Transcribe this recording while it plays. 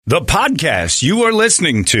The podcast you are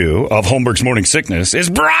listening to of Holmberg's Morning Sickness is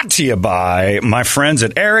brought to you by my friends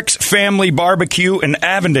at Eric's Family Barbecue in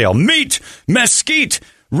Avondale. Meet, mesquite,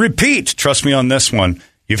 repeat. Trust me on this one.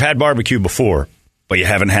 You've had barbecue before, but you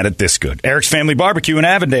haven't had it this good. Eric's Family Barbecue in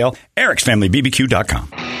Avondale,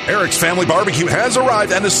 ericsfamilybbq.com. Eric's Family Barbecue has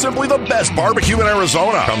arrived and is simply the best barbecue in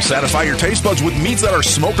Arizona. Come satisfy your taste buds with meats that are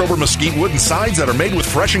smoked over mesquite wood and sides that are made with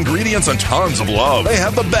fresh ingredients and tons of love. They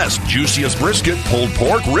have the best, juiciest brisket, pulled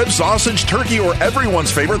pork, rib sausage, turkey, or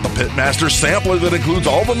everyone's favorite, the Pitmaster sampler that includes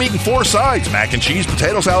all the meat and 4 sides, mac and cheese,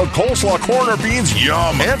 potato salad, coleslaw, corn, or beans,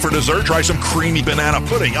 yum. And for dessert, try some creamy banana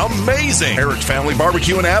pudding, amazing. Eric's Family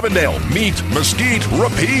Barbecue in Avondale. Meat, mesquite,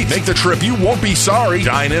 repeat. Make the trip, you won't be sorry.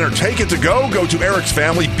 Dine in or take it to go. Go to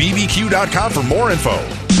ericsfamilybbq.com for more info.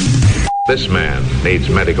 This man needs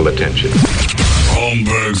medical attention.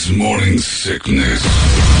 Holmberg's Morning Sickness.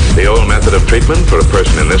 The old method of treatment for a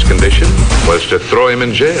person in this condition was to throw him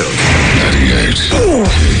in jail. 98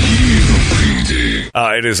 KUPD.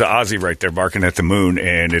 It is Ozzy right there barking at the moon,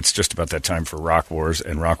 and it's just about that time for Rock Wars.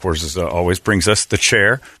 And Rock Wars is, always brings us the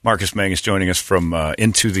chair. Marcus Mangus joining us from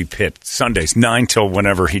Into the Pit, Sundays, 9 till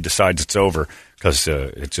whenever he decides it's over, because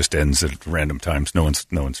it just ends at random times. No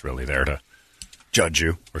one's really there to judge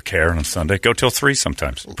you or care on Sunday. Go till 3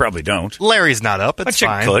 sometimes. Probably don't. Larry's not up. It's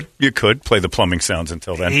but fine. You could play the plumbing sounds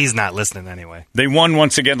until then. He's not listening anyway. They won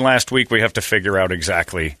once again last week. We have to figure out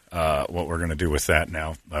exactly what we're going to do with that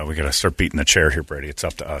now. We got to start beating the chair here, Brady. It's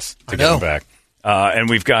up to us to get them back. And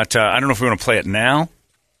we've got, I don't know if we want to play it now.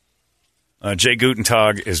 Jay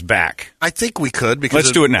Gutentag is back. I think we could, because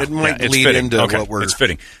let's do it now. It might it's lead fitting. into okay. what we're... It's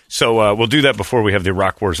fitting. So we'll do that before we have the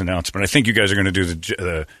Rock Wars announcement. I think you guys are going to do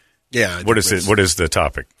the yeah. What is it? What is the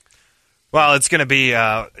topic? Well, it's going to be,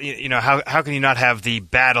 how can you not have the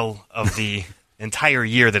battle of the entire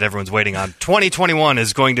year that everyone's waiting on? 2021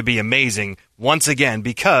 is going to be amazing once again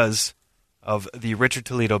because of the Richard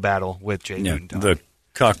Toledo battle with Jay Gutentag. The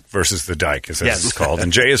Cuck versus the Dyke, as it's called.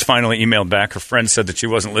 And Jay has finally emailed back. Her friend said that she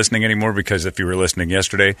wasn't listening anymore because if you were listening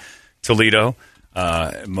yesterday, Toledo,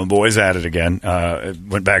 my boy's at it again,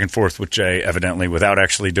 went back and forth with Jay, evidently, without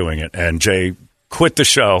actually doing it. And Jay quit the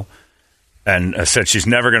show and said she's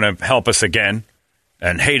never going to help us again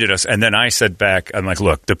and hated us. And then I said back, I'm like,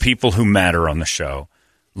 look, the people who matter on the show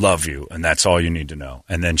love you, and that's all you need to know.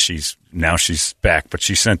 And then she's back, but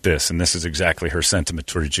she sent this, and this is exactly her sentiment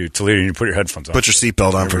towards you. Toledo, you need to put your headphones on. Put your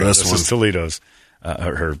seatbelt on for this one. This is Toledo's.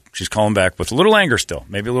 She's calling back with a little anger still,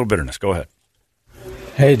 maybe a little bitterness. Go ahead.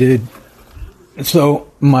 Hey, dude.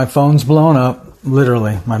 So my phone's blown up,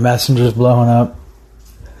 literally. My messenger's blowing up.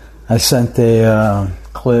 I sent a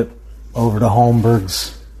clip over to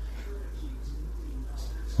Holmberg's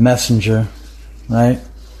messenger, right?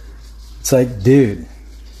 It's like, dude,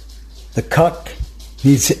 the cuck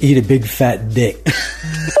needs to eat a big fat dick.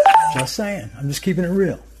 Just saying. I'm just keeping it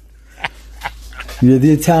real. You're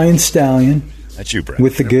the Italian stallion. That's you, Brett.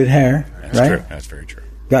 With the good hair, that's right? True. That's very true.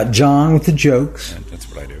 Got John with the jokes. Yeah,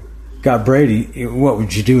 that's what I do. Got Brady. What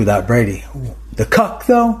would you do without Brady? The cuck,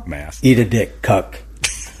 though? Math. Eat a dick, cuck.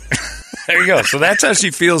 There you go. So that's how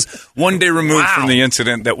she feels one day removed from the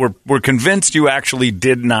incident that we're convinced you actually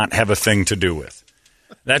did not have a thing to do with.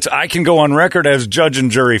 I can go on record as judge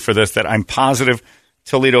and jury for this, that I'm positive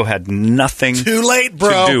Toledo had nothing Too late,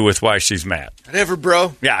 bro. to do with why she's mad. Whatever,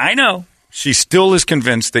 bro. Yeah, I know. She still is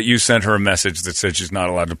convinced that you sent her a message that said she's not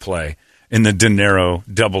allowed to play in the De Niro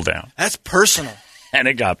Double Down. That's personal. And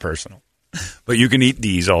it got personal. But you can eat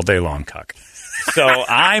these all day long, cuck. So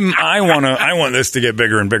I want this to get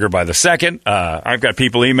bigger and bigger by the second. I've got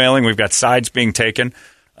people emailing. We've got sides being taken.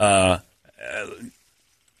 I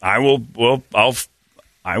will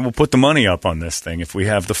put the money up on this thing if we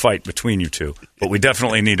have the fight between you two. But we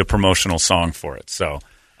definitely need a promotional song for it. So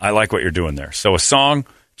I like what you're doing there. So a song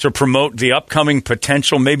to promote the upcoming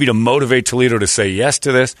potential, maybe to motivate Toledo to say yes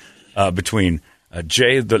to this, between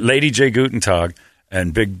the Lady Jay Gutentag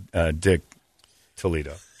and Big Dick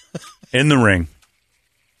Toledo. In the ring,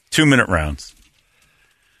 2-minute rounds.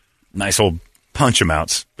 Nice old punch 'em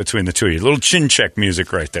outs between the two of you. A little chin check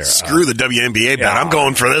music right there. Screw the WNBA bet. I'm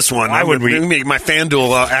going for this one. Why would we make my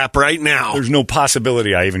FanDuel app right now? There's no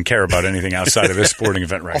possibility I even care about anything outside of this sporting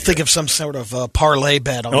event right I'll think of some sort of parlay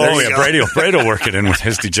bet. On Brady will work it in with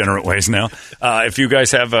his degenerate ways now. If you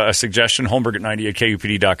guys have a suggestion, Holmberg at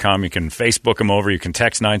 98kupd.com. You can Facebook them over. You can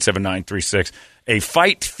text 97936. A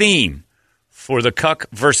fight theme for the Cuck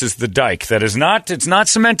versus the Dyke. It's not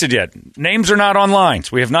cemented yet. Names are not on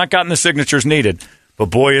lines. We have not gotten the signatures needed.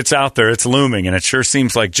 But boy, it's out there. It's looming, and it sure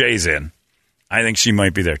seems like Jay's in. I think she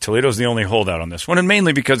might be there. Toledo's the only holdout on this one, and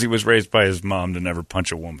mainly because he was raised by his mom to never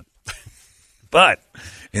punch a woman. But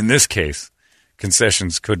in this case,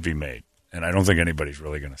 concessions could be made. And I don't think anybody's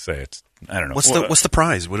really going to say it's. I don't know. What's the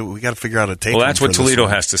prize? We got to figure out a take. Well, that's what Toledo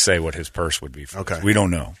has to say. What his purse would be. For Okay, us. We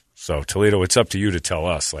don't know. So Toledo, it's up to you to tell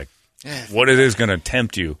us what it is going to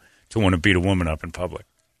tempt you to want to beat a woman up in public.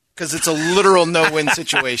 Because it's a literal no-win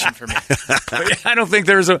situation for me. I don't think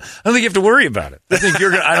you have to worry about it. I think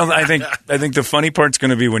you're. I think the funny part's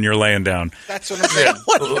going to be when you're laying down. That's what I'm saying.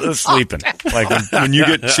 Sleeping, like when you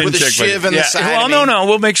get chin with a checked. shiv in the side. Well, no.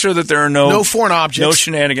 We'll make sure that there are no foreign objects, no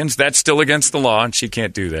shenanigans. That's still against the law, and she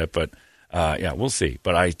can't do that. But we'll see.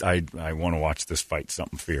 But I want to watch this fight.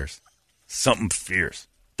 Something fierce.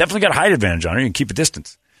 Definitely got a height advantage on her. You can keep a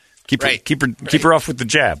distance. Keep her off with the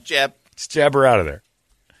jab. Just jab her out of there.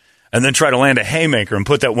 And then try to land a haymaker and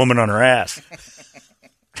put that woman on her ass.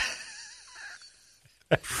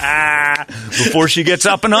 Before she gets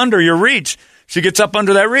up and under your reach. She gets up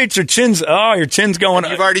under that reach. Your chin's going.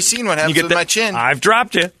 You've already seen what happens with my chin. I've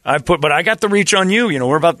dropped you. But I got the reach on you.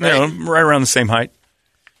 We're about right around the same height.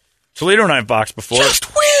 Toledo and I have boxed before. Just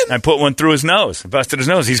win. I put one through his nose. I busted his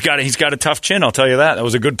nose. He's got a tough chin. I'll tell you that. That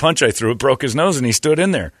was a good punch I threw. It broke his nose and he stood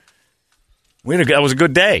in there. That was a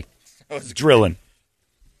good day. Drilling.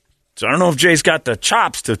 So I don't know if Jay's got the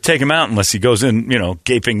chops to take him out unless he goes in,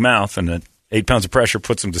 gaping mouth and 8 pounds of pressure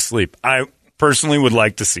puts him to sleep. I personally would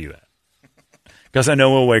like to see that. Because I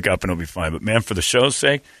know we'll wake up and it'll be fine. But, man, for the show's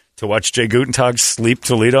sake, to watch Jay Gutentag sleep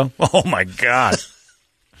Toledo, oh, my God.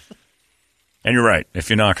 And you're right. If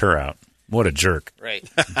you knock her out, what a jerk. Right.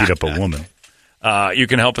 Beat up a woman. You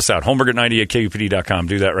can help us out. Holmberg at 98kupd.com.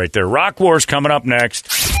 Do that right there. Rock Wars coming up next.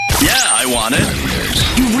 Yeah, I want it.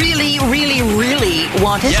 You really, really, really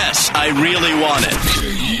want it? Yes, I really want it.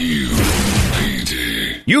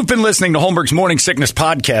 You've been listening to Holmberg's Morning Sickness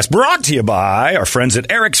Podcast, brought to you by our friends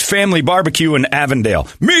at Eric's Family Barbecue in Avondale.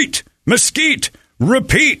 Meet, mesquite,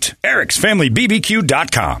 repeat.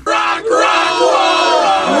 Eric'sFamilyBBQ.com. Rock, rock, rock,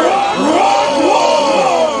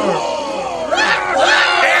 rock, rock,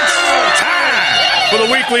 For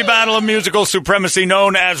the weekly battle of musical supremacy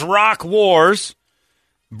known as Rock Wars,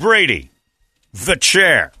 Brady, the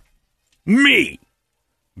chair, me,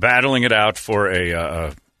 battling it out for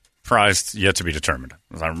a prize yet to be determined.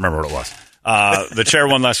 I don't remember what it was. The chair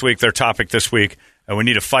won last week. Their topic this week, and we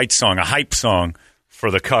need a fight song, a hype song for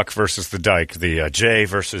the Cuck versus the Dyke, the Jay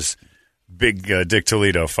versus Big Dick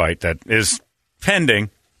Toledo fight that is pending.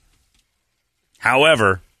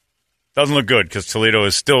 However, doesn't look good because Toledo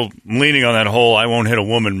is still leaning on that whole I won't hit a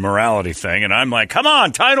woman morality thing. And I'm like, come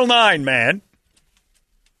on, Title IX, man.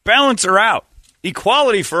 Balance her out.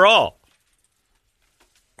 Equality for all.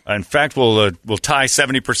 In fact, we'll tie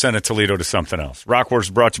 70% of Toledo to something else. Rock Wars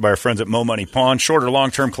is brought to you by our friends at Mo Money Pawn. Shorter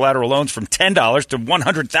long-term collateral loans from $10 to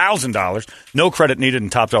 $100,000. No credit needed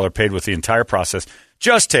and top dollar paid with the entire process.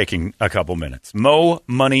 Just taking a couple minutes.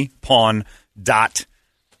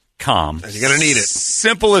 MoMoneyPawn.com. And you're going to need it.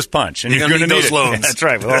 Simple as punch. And you're going to need those loans. That's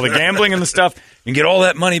right. With all the gambling and the stuff, you can get all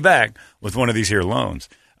that money back with one of these here loans.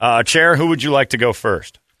 Chair, who would you like to go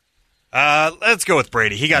first? Let's go with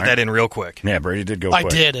Brady. He got that in real quick. Yeah, Brady did go quick. I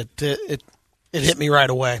did. It hit me right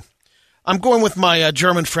away. I'm going with my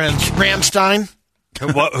German friends, Rammstein.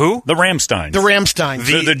 What? Who? The Rammsteins. The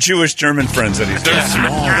Rammsteins. The Jewish German friends that he's They're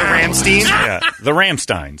small. The Rammsteins? Yeah, the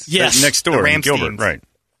Rammsteins. Yes. Next door The in Gilbert, Rammsteins. right.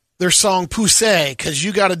 Their song Poussey, because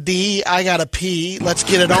you got a D, I got a P, let's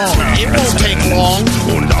get it on. It won't take long.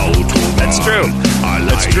 That's true.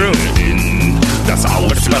 That's true.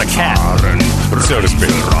 But it's about a cat, so to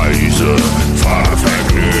speak. Reise,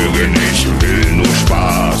 Fahrvergnügen, ich will nur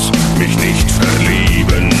Spaß, mich nicht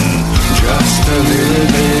verlieben. Just a little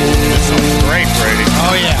bit. That sounds great, Brady.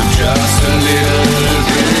 Oh, yeah. Just a little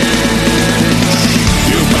bit.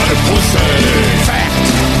 You got a pussy. Fact.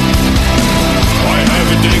 I have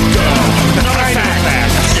a dick girl. Another fact.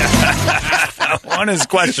 One is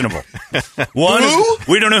questionable. One is,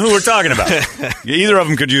 we don't know who we're talking about. Either of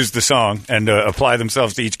them could use the song and apply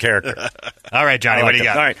themselves to each character. All right, Johnny, what do you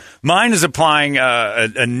got? All right. Mine is applying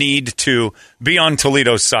a need to be on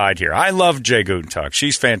Toledo's side here. I love Jay Gutentag.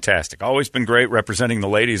 She's fantastic. Always been great representing the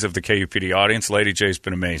ladies of the KUPD audience. Lady J's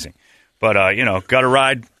been amazing. But, got to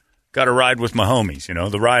ride with my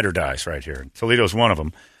homies. The ride or dies right here. Toledo's one of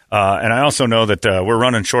them. And I also know that we're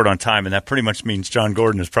running short on time, and that pretty much means John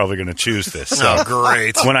Gordon is probably going to choose this. So Oh,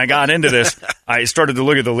 great. when I got into this, I started to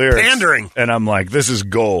look at the lyrics. Pandering. And I'm like, this is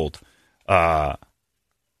gold.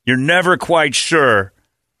 You're never quite sure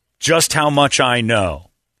just how much I know.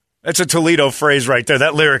 That's a Toledo phrase right there.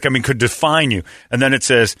 That lyric, could define you. And then it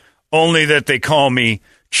says, only that they call me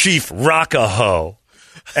Chief Rockahoe.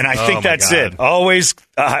 And I think that's it. Always,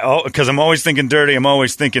 because I'm always thinking dirty. I'm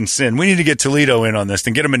always thinking sin. We need to get Toledo in on this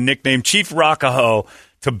and get him a nickname, Chief Rockahoe.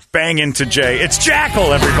 to bang into Jay. It's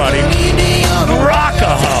Jackal, everybody.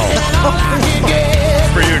 Rock-a-ho.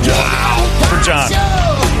 For you, John. For John.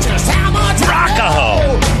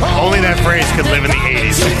 Rock-a-ho. Only that phrase could live in the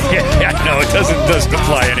 80s. Yeah, no, it doesn't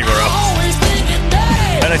apply anywhere else.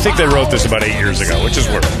 And I think they wrote this about 8 years ago, which is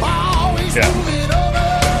weird. Yeah.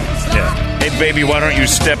 Hey, baby, why don't you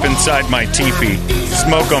step inside my teepee?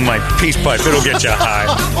 Smoke on my peace pipe. It'll get you high.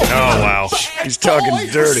 Oh, wow. He's talking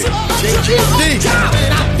dirty.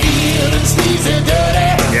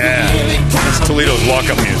 Yeah. It's Toledo's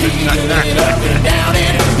walk-up music.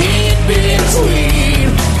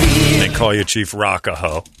 They call you Chief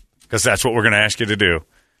Rock-a-ho, because that's what we're going to ask you to do.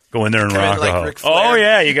 Go in there and rock-a-ho. Ric Flair. Oh,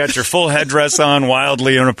 yeah, you got your full headdress on,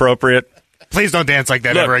 wildly inappropriate. Please don't dance like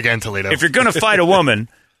that Look, ever again, Toledo. If you're going to fight a woman,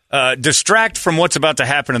 distract from what's about to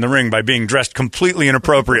happen in the ring by being dressed completely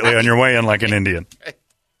inappropriately on your way in like an Indian.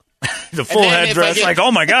 The full headdress, like,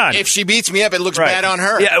 oh, my God. If she beats me up, it looks bad on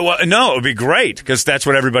her. Yeah, well, no, it would be great because that's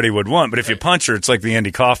what everybody would want. But if you punch her, it's like the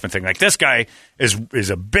Andy Kaufman thing. Like, this guy is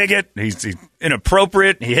a bigot. He's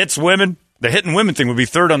inappropriate. He hits women. The hitting women thing would be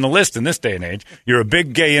third on the list in this day and age. You're a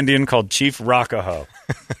big gay Indian called Chief Rock-a-ho.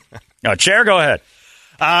 Now, Chair, go ahead.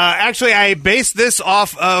 Actually, I based this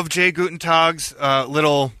off of Jay Gutentag's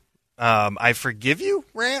little I forgive you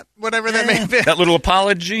rant, whatever that may be. That little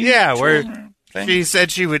apology? Yeah, where she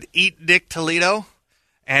said she would eat Dick Toledo.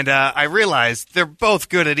 And I realized they're both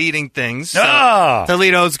good at eating things. So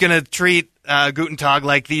Toledo's going to treat Gutentag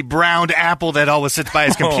like the browned apple that always sits by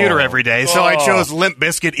his computer every day. So I chose Limp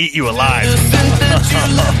Bizkit, Eat You Alive.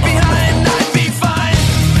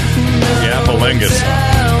 Yeah, Appalingus.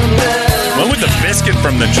 One with the biscuit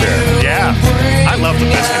from the chair. Yeah. I love the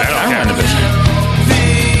biscuit. I don't mind the biscuit.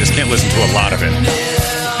 Just can't listen to a lot of it.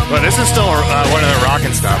 Well, this is still one of the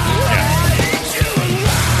rockin' stuff. Yeah.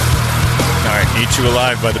 All right, Eat You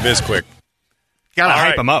Alive by the Bisquick. Gotta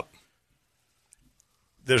hype them up.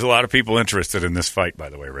 There's a lot of people interested in this fight, by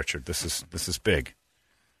the way, Richard. This is big.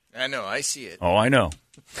 I know. I see it. Oh, I know.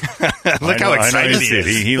 Look how excited he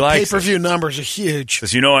is. He likes it. Pay-per-view numbers are huge.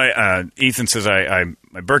 Because, Ethan says,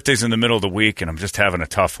 my birthday's in the middle of the week, and I'm just having a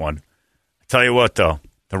tough one. I tell you what, though,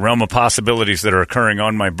 the realm of possibilities that are occurring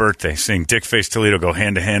on my birthday, seeing Dickface Toledo go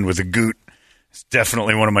hand-to-hand with a Goot, is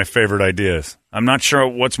definitely one of my favorite ideas. I'm not sure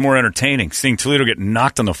what's more entertaining, seeing Toledo get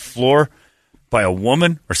knocked on the floor by a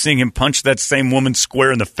woman or seeing him punch that same woman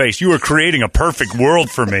square in the face. You are creating a perfect world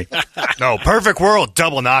for me. No, perfect world,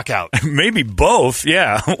 double knockout. Maybe both,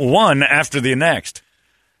 yeah. One after the next.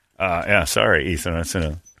 Sorry, Ethan. That's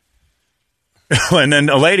And then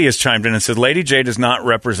a lady has chimed in and said, Lady J does not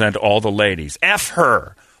represent all the ladies. F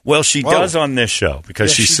her. Well, she does on this show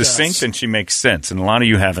because she's succinct and she makes sense. And a lot of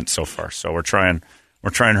you haven't so far. So we're trying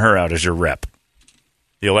her out as your rep.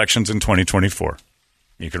 The election's in 2024.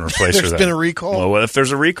 You can replace her. There's been a recall? Well, if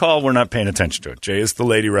there's a recall, we're not paying attention to it. Jay is the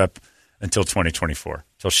lady rep until 2024.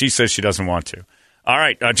 Until she says she doesn't want to. All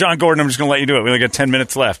right, John Gordon, I'm just going to let you do it. We only got 10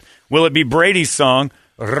 minutes left. Will it be Brady's song,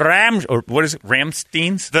 Ramsteins?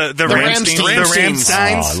 The Ramsteins. Oh,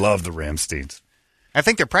 I love the Ramsteins. I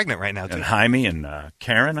think they're pregnant right now, too. And Jaime and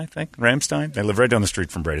Karen, I think, Ramstein. They live right down the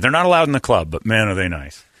street from Brady. They're not allowed in the club, but, man, are they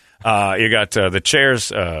nice. You got the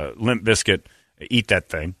Chairs, Limp Bizkit, Eat That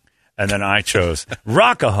Thing. And then I chose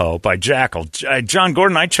Rock-a-ho by Jackal. John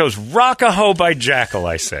Gordon, I chose Rock-a-ho by Jackal,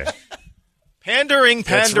 I say. Pandering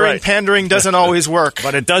right. doesn't always work.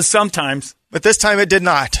 But it does sometimes. But this time it did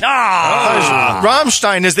not.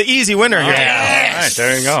 Rammstein is the easy winner here. Yes. All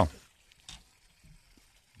right, there you go.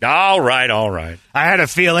 All right. I had a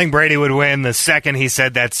feeling Brady would win the second he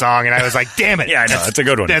said that song, and I was like, damn it. Yeah, I know. That's a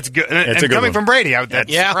good one. That's good. It's and a good coming one. from Brady,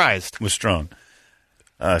 that's surprised. Was strong.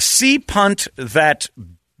 C-punt that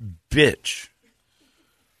bitch.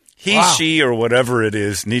 He, she, or whatever it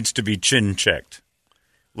is, needs to be chin-checked.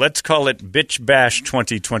 Let's call it Bitch Bash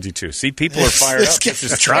 2022. See, people are fired up. This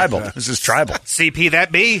is tribal. CP that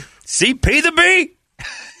B. CP the B.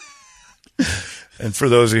 And for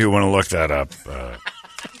those of you who want to look that up,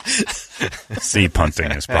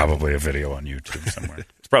 C-punting is probably a video on YouTube somewhere.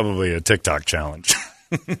 It's probably a TikTok challenge.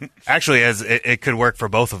 Actually, it could work for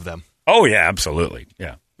both of them. Oh, yeah, absolutely.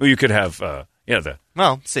 Yeah. Well, you could have,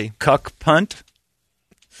 cuck punt.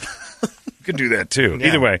 You could do that, too. Yeah.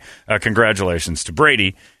 Either way, congratulations to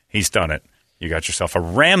Brady. He's done it. You got yourself a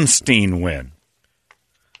Ramstein win.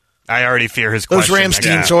 I already fear his Those question.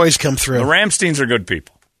 Ramsteins always come through. The Ramsteins are good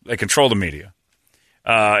people. They control the media.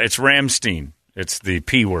 It's Ramstein. It's the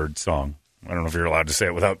P-word song I don't know if you're allowed to say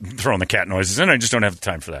it without throwing the cat noises in. I just don't have the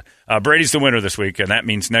time for that. Brady's the winner this week, and that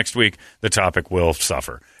means next week the topic will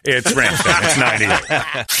suffer. It's Ramstein. It's 98.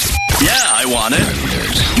 Yeah, I want it.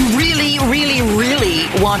 You really, really, really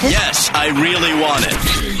want it? Yes, I really want it.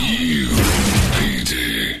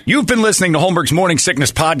 You've been listening to Holmberg's Morning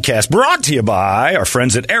Sickness Podcast, brought to you by our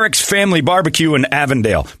friends at Eric's Family Barbecue in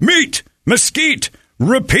Avondale. Meet, mesquite,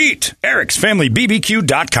 repeat.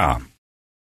 Eric'sFamilyBBQ.com.